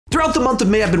Throughout the month of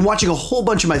May, I've been watching a whole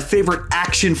bunch of my favorite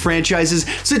action franchises,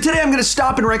 so today I'm going to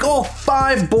stop and rank all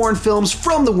 5 Bourne films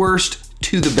from the worst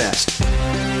to the best.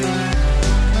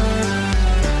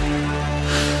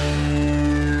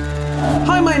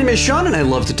 Hi, my name is Sean, and I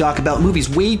love to talk about movies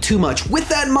way too much. With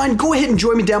that in mind, go ahead and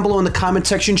join me down below in the comment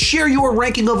section. Share your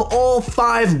ranking of all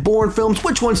 5 Bourne films.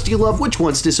 Which ones do you love? Which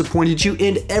ones disappointed you?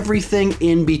 And everything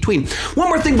in between. One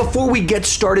more thing before we get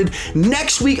started.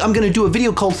 Next week, I'm going to do a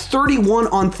video called 31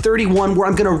 on 31, where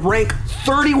I'm going to rank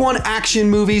 31 action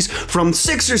movies from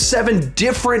 6 or 7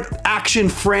 different action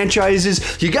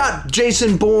franchises. You got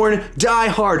Jason Bourne, Die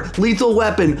Hard, Lethal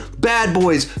Weapon, Bad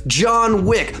Boys, John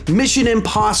Wick, Mission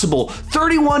Impossible.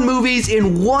 31 movies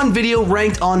in one video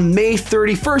ranked on May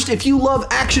 31st. If you love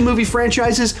action movie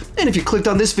franchises, and if you clicked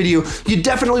on this video, you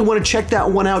definitely want to check that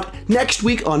one out next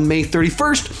week on May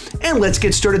 31st. And let's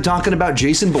get started talking about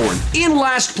Jason Bourne. In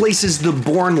last place is the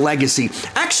Bourne Legacy.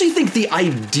 I actually think the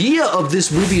idea of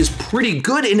this movie is pretty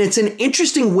good, and it's an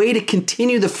interesting way to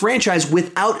continue the franchise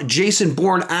without Jason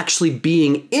Bourne actually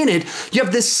being in it. You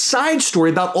have this side story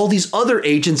about all these other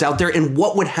agents out there and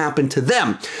what would happen to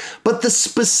them. But the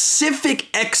specific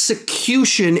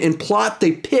execution and plot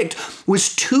they picked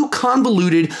was too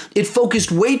convoluted. It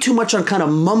focused way too much on kind of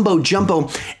mumbo jumbo,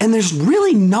 and there's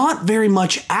really not very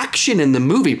much action in the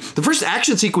movie. The first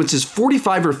action sequence is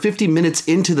 45 or 50 minutes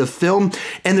into the film,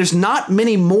 and there's not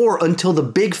many more until the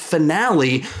big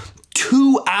finale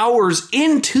 2 hours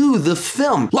into the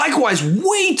film. Likewise,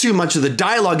 way too much of the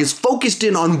dialogue is focused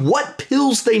in on what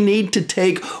pills they need to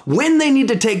take, when they need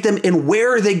to take them, and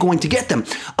where are they going to get them.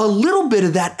 A little bit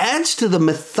of that adds to the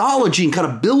mythology and kind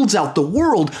of builds out the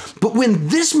world, but when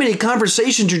this many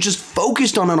conversations are just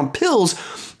focused on pills,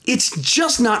 it's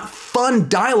just not fun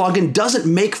dialogue and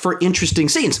doesn't make for interesting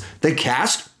scenes. The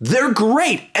cast, they're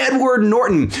great. Edward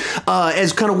Norton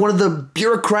as kind of one of the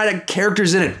bureaucratic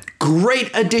characters in it. Great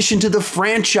addition to the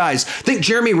franchise. I think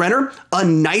Jeremy Renner, a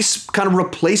nice kind of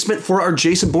replacement for our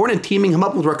Jason Bourne, and teaming him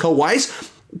up with Raquel Weisz,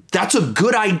 that's a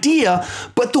good idea,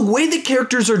 but the way the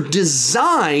characters are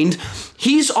designed,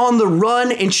 he's on the run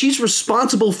and she's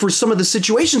responsible for some of the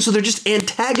situations, so they're just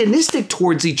antagonistic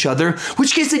towards each other, in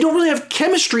which case they don't really have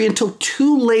chemistry until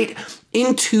too late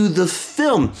into the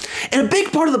film. And a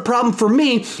big part of the problem for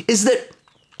me is that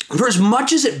for as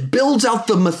much as it builds out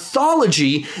the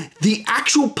mythology, the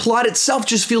actual plot itself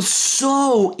just feels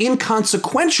so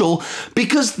inconsequential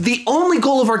because the only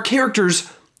goal of our characters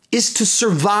is to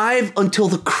survive until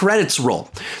the credits roll.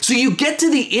 So you get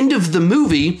to the end of the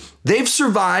movie, they've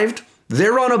survived,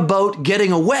 they're on a boat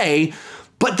getting away,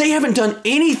 but they haven't done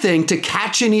anything to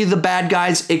catch any of the bad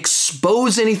guys,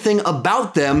 expose anything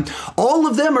about them. All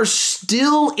of them are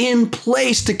still in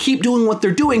place to keep doing what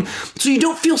they're doing, so you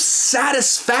don't feel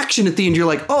satisfaction at the end. You're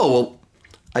like, oh, well,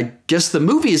 I guess the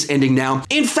movie is ending now.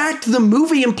 In fact, the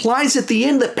movie implies at the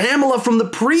end that Pamela from the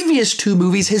previous 2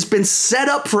 movies has been set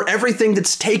up for everything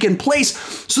that's taken place,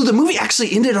 so the movie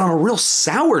actually ended on a real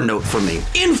sour note for me.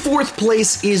 In 4th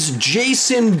place is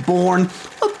Jason Bourne,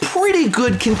 a pretty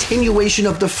good continuation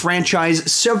of the franchise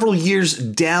several years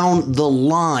down the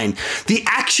line. The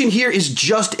action here is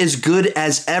just as good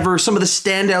as ever. Some of the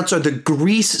standouts are the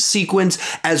Grease sequence,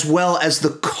 as well as the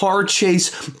car chase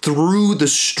through the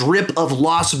strip of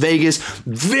Las Vegas.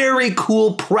 Very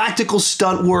cool practical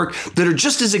stunt work that are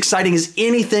just as exciting as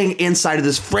anything inside of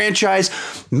this franchise.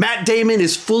 Matt Damon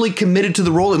is fully committed to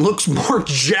the role and looks more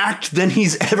jacked than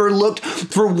he's ever looked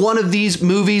for one of these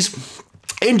movies.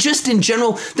 And just in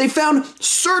general, they found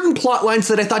certain plot lines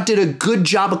that I thought did a good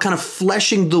job of kind of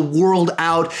fleshing the world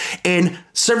out. And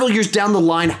several years down the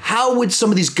line, how would some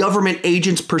of these government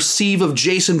agents perceive of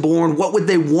Jason Bourne? What would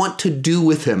they want to do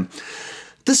with him?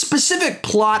 The specific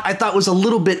plot I thought was a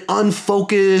little bit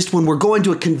unfocused when we're going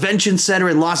to a convention center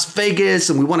in Las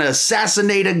Vegas and we want to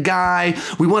assassinate a guy.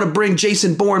 We want to bring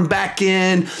Jason Bourne back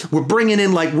in. We're bringing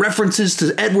in like references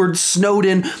to Edward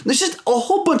Snowden. There's just a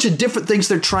whole bunch of different things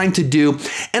they're trying to do.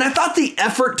 And I thought the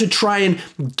effort to try and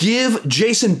give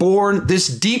Jason Bourne this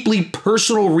deeply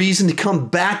personal reason to come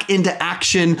back into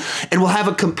action, and we'll have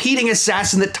a competing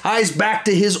assassin that ties back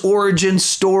to his origin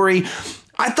story,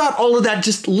 I thought all of that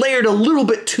just layered a little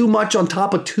bit too much on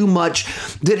top of too much,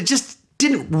 that it just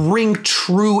didn't ring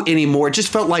true anymore. It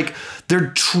just felt like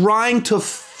they're trying to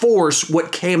force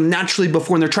what came naturally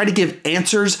before, and they're trying to give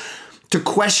answers to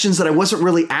questions that I wasn't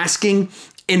really asking.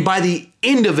 And by the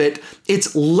end of it,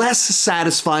 it's less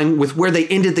satisfying with where they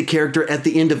ended the character at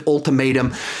the end of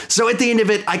Ultimatum. So at the end of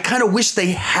it, I kind of wish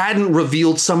they hadn't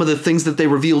revealed some of the things that they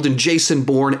revealed in Jason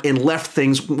Bourne and left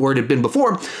things where it had been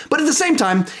before. But at the same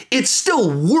time, it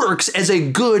still works as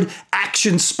a good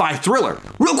action spy thriller.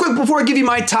 Real quick before I give you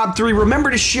my top 3, remember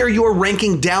to share your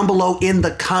ranking down below in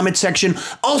the comment section.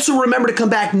 Also remember to come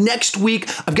back next week.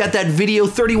 I've got that video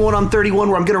 31 on 31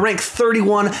 where I'm going to rank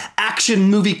 31 action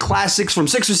movie classics from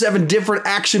 6 or 7 different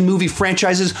action movie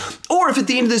franchises. Or if at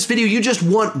the end of this video you just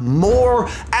want more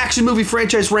action movie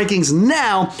franchise rankings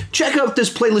now, check out this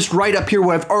playlist right up here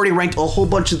where I've already ranked a whole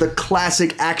bunch of the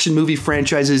classic action movie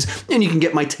franchises, and you can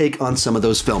get my take on some of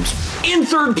those films. In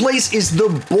third place is the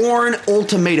Bourne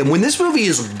Ultimatum. When this movie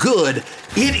is good,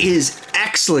 it is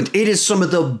excellent. It is some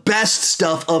of the best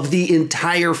stuff of the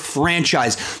entire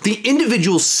franchise. The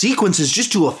individual sequences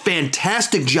just do a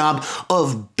fantastic job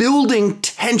of building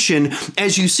tension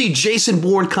as you see Jason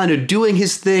Bourne kind of doing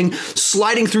his thing,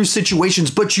 sliding through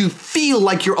situations, but you feel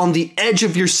like you're on the edge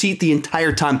of your seat the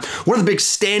entire time. One of the big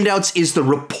standouts is the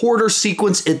reporter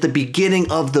sequence at the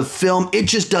beginning of the film. It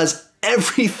just does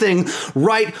everything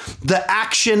right. The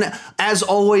action, as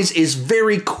always, is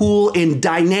very cool and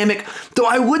dynamic, though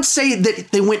I would say that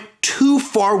they went too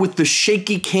far with the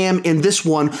shaky cam in this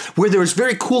one, where there's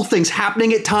very cool things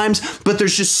happening at times, but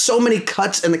there's just so many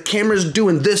cuts and the camera's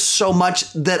doing this so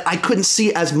much that I couldn't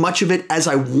see as much of it as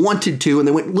I wanted to, and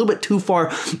they went a little bit too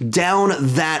far down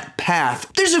that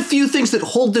path. There's a few things that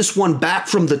hold this one back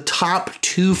from the top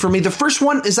 2 for me. The first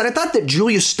one is that I thought that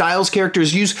Julia Stiles' character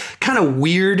is used kind of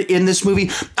weird in this movie.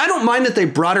 I don't mind that they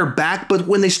brought her back, but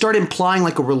when they start implying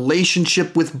like a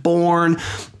relationship with Bourne,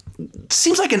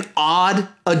 seems like an odd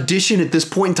addition at this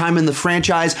point in time in the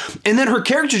franchise. And then her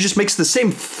character just makes the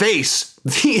same face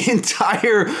the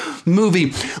entire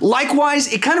movie.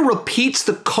 Likewise, it kind of repeats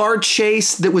the car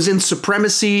chase that was in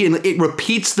Supremacy, and it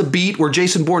repeats the beat where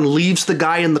Jason Bourne leaves the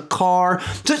guy in the car.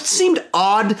 So it seemed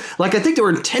odd. Like, I think they were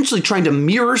intentionally trying to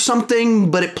mirror something,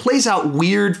 but it plays out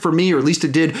weird for me, or at least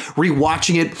it did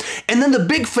rewatching it. And then the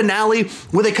big finale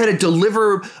where they kind of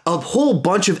deliver a whole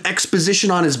bunch of exposition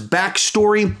on his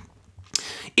backstory.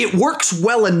 It works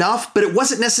well enough, but it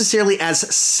wasn't necessarily as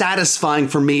satisfying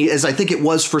for me as I think it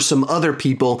was for some other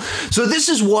people. So this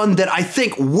is one that I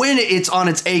think when it's on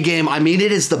its A game, I mean,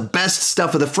 it is the best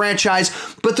stuff of the franchise,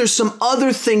 but there's some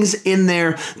other things in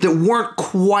there that weren't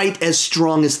quite as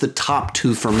strong as the top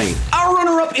 2 for me. Our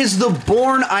runner-up is the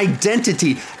Bourne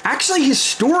Identity. Actually,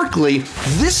 historically,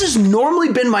 this has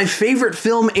normally been my favorite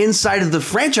film inside of the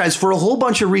franchise for a whole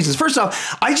bunch of reasons. First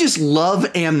off, I just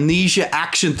love amnesia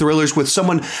action thrillers with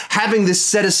someone having this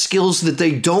set of skills that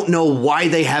they don't know why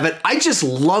they have it. I just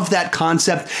love that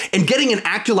concept, and getting an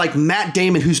actor like Matt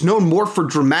Damon, who's known more for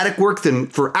dramatic work than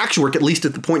for action work, at least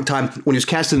at the point in time when he was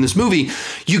cast in this movie,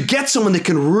 you get someone that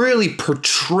can really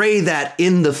portray that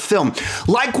in the film.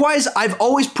 Likewise, I've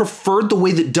always preferred the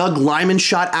way that Doug Liman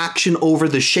shot action over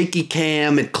the shaky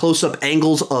cam and close-up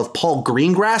angles of Paul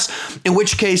Greengrass, in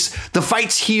which case the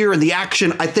fights here and the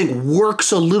action, I think,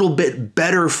 works a little bit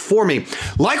better for me.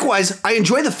 Likewise, I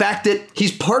enjoy the fact that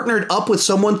he's partnered up with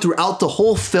someone throughout the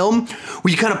whole film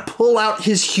where you kind of pull out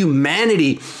his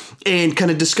humanity and kind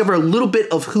of discover a little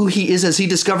bit of who he is as he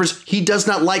discovers he does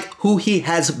not like who he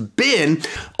has been.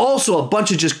 Also, a bunch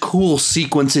of just cool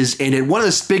sequences in it. One of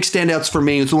the big standouts for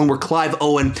me is the one where Clive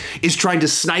Owen is trying to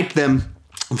snipe them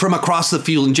from across the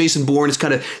field, and Jason Bourne is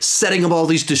kind of setting up all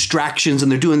these distractions, and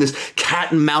they're doing this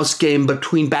cat and mouse game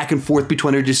back and forth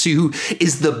between her to see who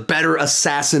is the better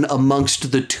assassin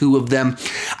amongst the two of them.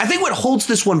 I think what holds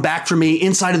this one back for me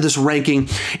inside of this ranking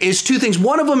is 2 things.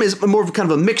 One of them is more of kind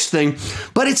of a mixed thing,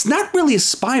 but it's not really a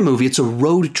spy movie, it's a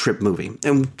road trip movie.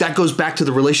 And that goes back to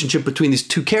the relationship between these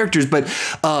 2 characters, but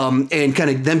and kind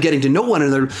of them getting to know one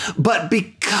another. But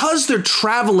because they're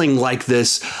traveling like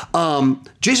this,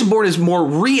 Jason Bourne is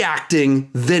more reacting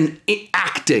than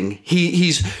acting.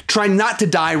 He's trying not to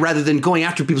die rather than going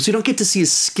after people, so you don't get to see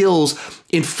his skills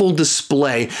in full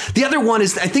display. The other one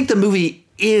is I think the movie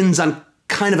ends on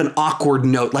kind of an awkward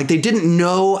note. Like, they didn't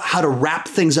know how to wrap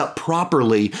things up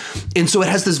properly, and so it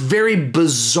has this very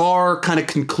bizarre kind of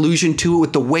conclusion to it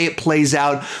with the way it plays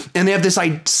out. And they have this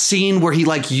scene where he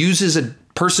like uses a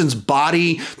person's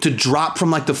body to drop from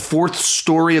like the 4th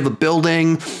story of a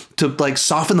building to like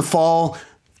soften the fall.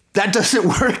 That doesn't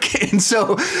work. And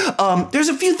so there's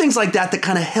a few things like that that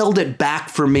kind of held it back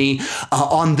for me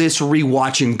on this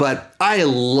rewatching, but I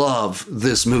love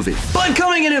this movie. But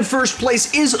coming in first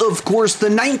place is, of course, the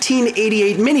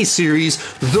 1988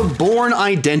 miniseries, The Bourne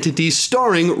Identity,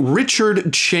 starring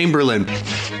Richard Chamberlain.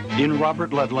 In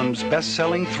Robert Ludlum's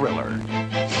best-selling thriller,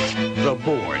 The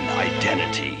Bourne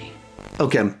Identity.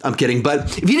 Okay, I'm kidding,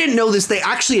 but if you didn't know this, they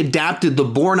actually adapted The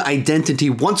Bourne Identity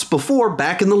once before,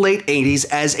 back in the late 80s,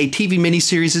 as a TV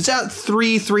miniseries. It's about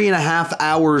 3.5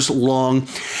 hours long,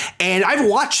 and I've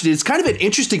watched it. It's kind of an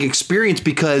interesting experience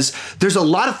because there's a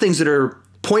lot of things that are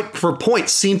point for point,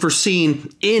 scene for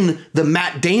scene in the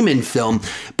Matt Damon film.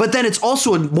 But then it's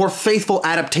also a more faithful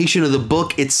adaptation of the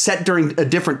book. It's set during a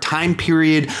different time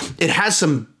period. It has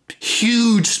some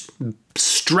huge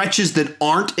stretches that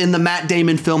aren't in the Matt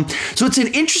Damon film. So it's an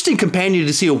interesting companion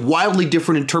to see a wildly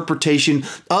different interpretation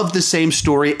of the same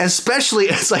story, especially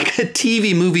as like a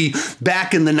TV movie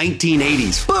back in the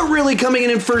 1980s. But really coming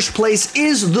in first place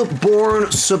is the Bourne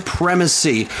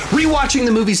Supremacy. Rewatching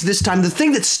the movies this time, the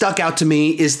thing that stuck out to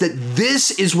me is that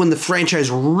this is when the franchise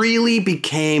really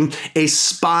became a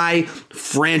spy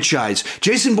franchise.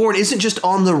 Jason Bourne isn't just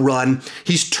on the run,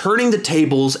 he's turning the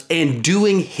tables and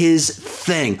doing his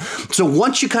thing. So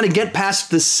once you kind of get past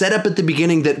the setup at the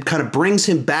beginning that kind of brings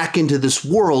him back into this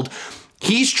world,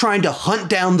 he's trying to hunt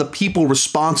down the people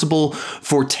responsible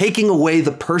for taking away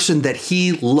the person that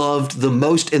he loved the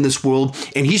most in this world.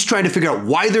 And he's trying to figure out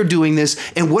why they're doing this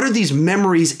and what are these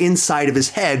memories inside of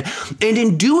his head. And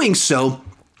in doing so,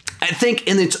 I think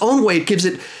in its own way, it gives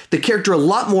the character a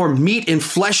lot more meat and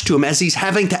flesh to him as he's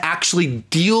having to actually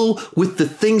deal with the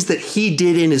things that he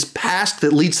did in his past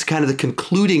that leads to kind of the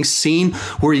concluding scene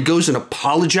where he goes and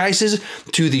apologizes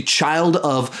to the child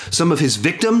of some of his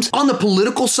victims. On the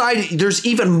political side, there's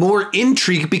even more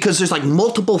intrigue because there's like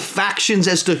multiple factions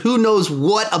as to who knows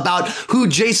what about who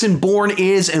Jason Bourne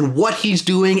is and what he's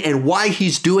doing and why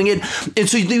he's doing it. And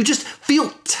so you just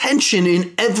feel tension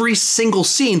in every single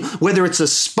scene, whether it's a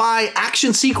spy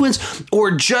action sequence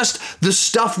or just the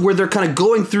stuff where they're kind of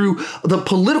going through the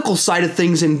political side of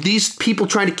things and these people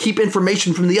trying to keep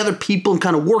information from the other people and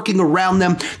kind of working around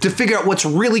them to figure out what's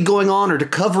really going on or to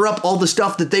cover up all the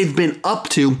stuff that they've been up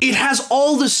to. It has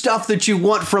all the stuff that you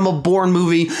want from a Bourne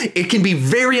movie. It can be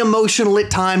very emotional at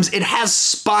times. It has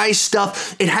spy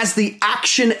stuff. It has the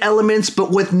action elements,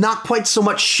 but with not quite so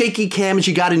much shaky cam as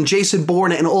you got in Jason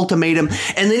Bourne and Ultimatum.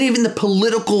 And then even the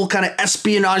political kind of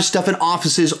espionage stuff in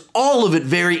offices, all of it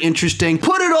very interesting.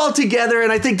 Put it all together,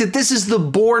 and I think that this is the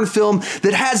Bourne film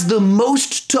that has the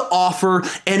most to offer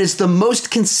and is the most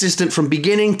consistent from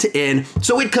beginning to end,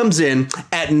 so it comes in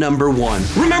at number 1.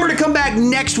 Remember to come back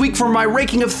next week for my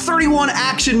ranking of 31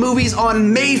 action movies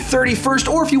on May 31st,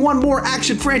 or if you want more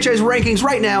action franchise rankings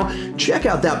right now, check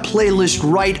out that playlist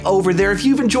right over there. If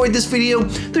you've enjoyed this video,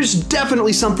 there's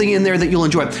definitely something in there that you'll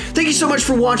enjoy. Thank you so much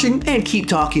for watching, and keep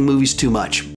talking movies too much.